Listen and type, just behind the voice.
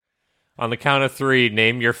On the count of 3,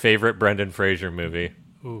 name your favorite Brendan Fraser movie.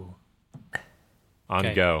 Ooh.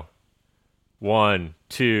 On go. 1,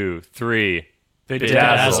 2, 3.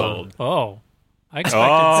 Bedazzled. Oh. I expected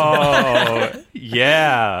Oh,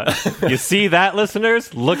 yeah. You see that,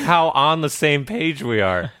 listeners? Look how on the same page we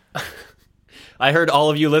are. I heard all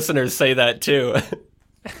of you listeners say that too.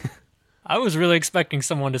 I was really expecting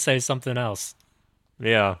someone to say something else.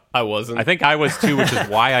 Yeah. I wasn't. I think I was too, which is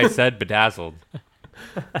why I said Bedazzled.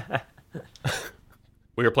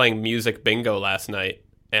 We were playing music bingo last night,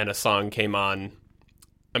 and a song came on,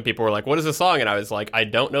 and people were like, what is the song? And I was like, I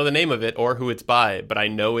don't know the name of it or who it's by, but I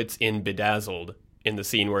know it's in Bedazzled, in the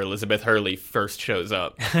scene where Elizabeth Hurley first shows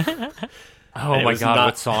up. Oh my God,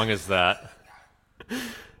 what song is that?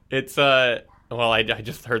 It's, well, I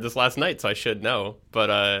just heard this last night, so I should know,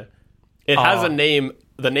 but it has a name,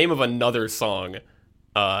 the name of another song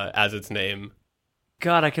as its name.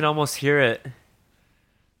 God, I can almost hear it.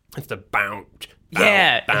 It's the bounce.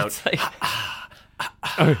 Yeah. Bounce.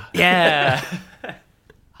 Like, yeah.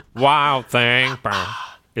 Wild Thing.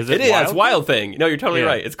 Is it? It is. Wild It's Wild Thing. No, you're totally Yeah.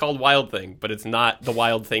 right. It's called Wild Thing, but it's not the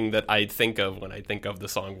Wild Thing that I think of when I think of the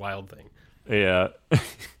song Wild Thing. Yeah.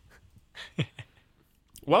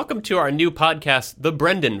 Welcome to our new podcast, The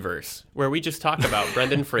Brendanverse, where we just talk about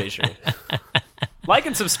Brendan Fraser. Like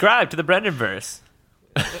and subscribe to the Brendanverse.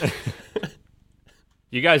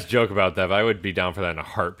 You guys joke about that, but I would be down for that in a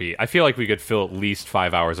heartbeat. I feel like we could fill at least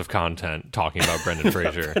 5 hours of content talking about Brendan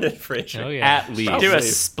Fraser. Brendan Fraser. Oh, yeah. At least. Do a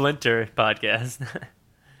Splinter podcast.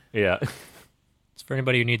 Yeah. It's for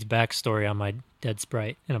anybody who needs backstory on my dead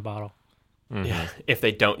Sprite in a bottle. Yeah. If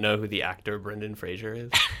they don't know who the actor Brendan Fraser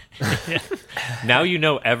is. Now you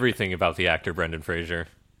know everything about the actor Brendan Fraser.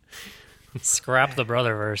 Scrap the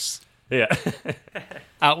Brotherverse. Yeah.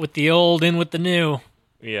 Out with the old, in with the new.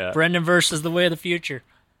 Yeah. Brendanverse is the way of the future.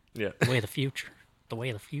 Yeah. The way of the future. The way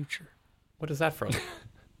of the future. What is that from?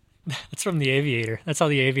 That's from The Aviator. That's how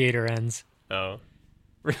The Aviator ends. Oh.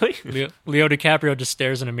 Really? Leo DiCaprio just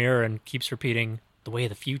stares in a mirror and keeps repeating, the way of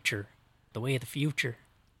the future. The way of the future.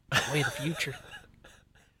 The way of the future.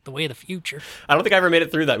 The way of the future. I don't think I ever made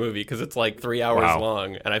it through that movie because it's like 3 hours Wow.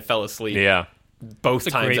 long, and I fell asleep Yeah. both It's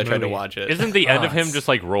a times great I tried to movie. watch it. Isn't the end of him it's- just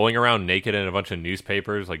like rolling around naked in a bunch of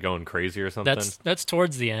newspapers, like going crazy or something? That's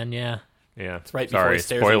towards the end, yeah. Yeah. It's right before Sorry, he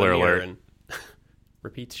stares spoiler in the mirror alert. and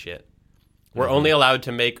repeats shit. We're only allowed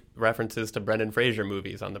to make references to Brendan Fraser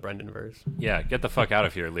movies on the Brendanverse. Yeah, get the fuck out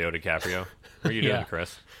of here, Leo DiCaprio. What are you Yeah. doing,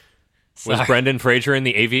 Chris? Was Sorry. Brendan Fraser in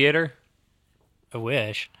The Aviator? I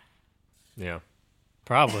wish. Yeah.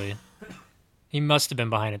 Probably. He must have been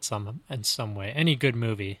behind it in some way. Any good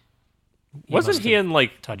movie. Wasn't must he have in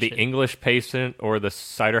like touched The it. English Patient or The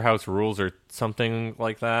Cider House Rules or something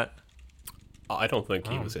like that? I don't think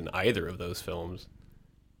he was in either of those films,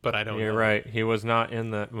 but I don't You're know. right. He was not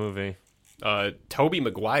in that movie. Tobey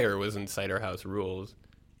Maguire was in Cider House Rules.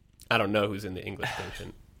 I don't know who's in The English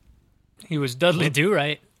Patient. He was Dudley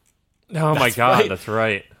Do-Right. Oh my That's God, right. that's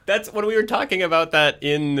right. That's when we were talking about that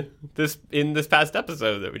in this past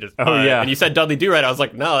episode that we just. Oh, yeah. And you said Dudley Do Right. I was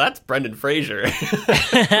like, no, that's Brendan Fraser.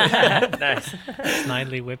 Nice.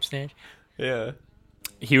 Snidely Whipsnatch. Yeah.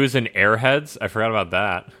 He was in Airheads. I forgot about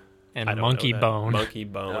that. And I don't Monkey know that. Bone. Monkey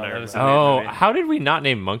Bone. Oh, I that was remember. Oh, movie. how did we not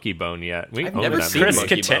name Monkey Bone yet? We I've own never that seen movie. Chris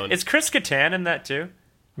Monkey Kattan. Bone. Is Chris Kattan in that too?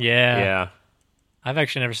 Yeah. Yeah. I've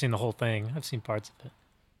actually never seen the whole thing. I've seen parts of it.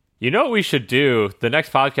 You know what we should do? The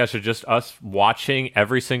next podcast is just us watching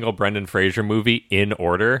every single Brendan Fraser movie in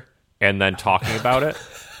order and then talking about it.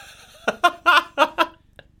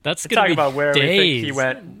 That's Talking going to be about where we think he days.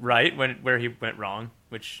 went right, where he went wrong,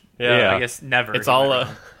 which Yeah. I guess never. It's he all. went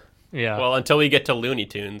wrong. Yeah. Well, until we get to Looney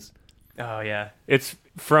Tunes. Oh yeah. It's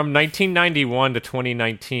from 1991 to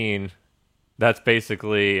 2019. That's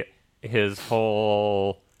basically his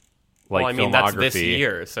whole like Well, I mean, filmography. that's this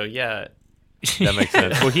year, so yeah. That makes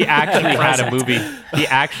sense. Well, he actually had a movie. He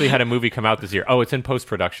actually had a movie come out this year. Oh, it's in post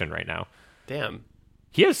production right now. Damn.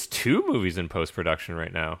 He has 2 movies in post production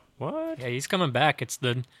right now. What? yeah, he's coming back. It's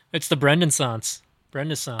the Brendan-sance.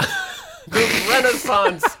 Brendan-sance. The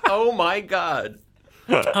Renaissance. Oh my God.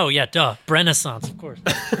 Oh, yeah, duh. Brendan-sance, of course.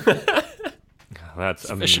 That's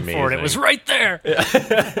Fishing amazing. for it. It was right there.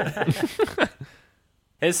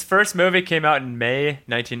 His first movie came out in May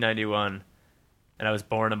 1991, and I was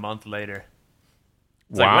born a month later.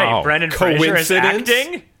 It's like, Wow. wait, Brendan Fraser is Coincidence?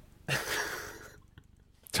 acting?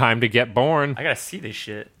 Time to get born. I gotta see this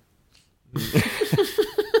shit.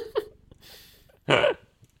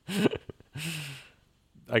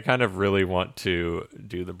 I kind of really want to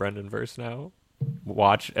do the Brendanverse now.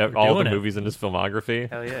 Watch all the doing it. movies in his filmography.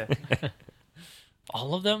 Hell yeah.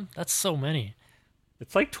 All of them? That's so many.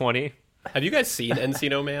 It's like 20. Have you guys seen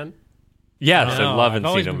Encino Man? Yes, I love I've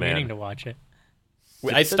always Encino been meaning Man. to watch it.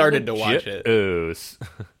 I started to watch it. Ooze.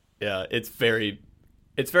 Yeah, it's very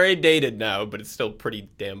dated now, but it's still pretty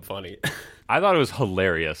damn funny. I thought it was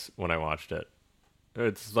hilarious when I watched it.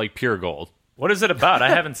 It's like pure gold. What is it about? I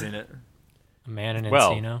haven't seen it. A man in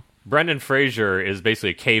Well, Encino. Brendan Fraser is basically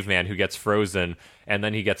a caveman who gets frozen, and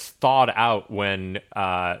then he gets thawed out when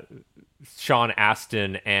Sean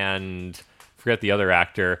Astin and forget the other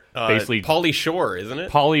actor, basically Pauly Shore, isn't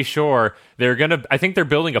it? Pauly Shore. I think they're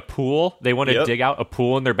building a pool. They want to Yep. dig out a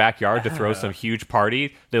pool in their backyard to throw some huge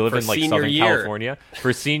party. They live For in like senior Southern year. California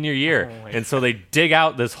for senior year. my And so they dig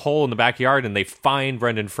out this hole in the backyard and they find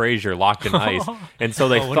Brendan Fraser locked in ice. And so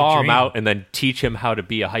they Oh, what a thaw him dream. out and then teach him how to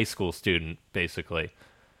be a high school student, basically.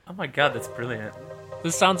 Oh my god, that's brilliant.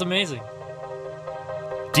 This sounds amazing.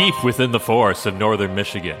 Deep within the forests of northern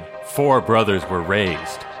Michigan, 4 brothers were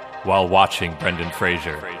raised while watching Brendan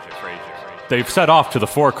Fraser. They've set off to the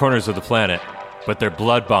 4 corners of the planet, but their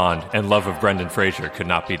blood bond and love of Brendan Fraser could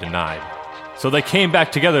not be denied. So they came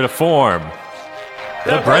back together to form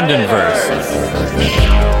the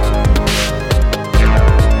Brendanverse.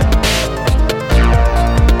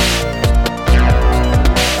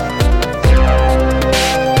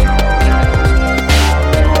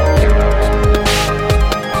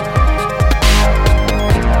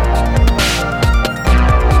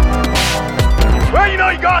 Well,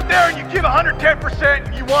 you go out there and you give 110%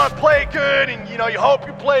 and you want to play good and, you hope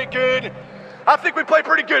you play good. I think we played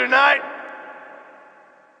pretty good tonight.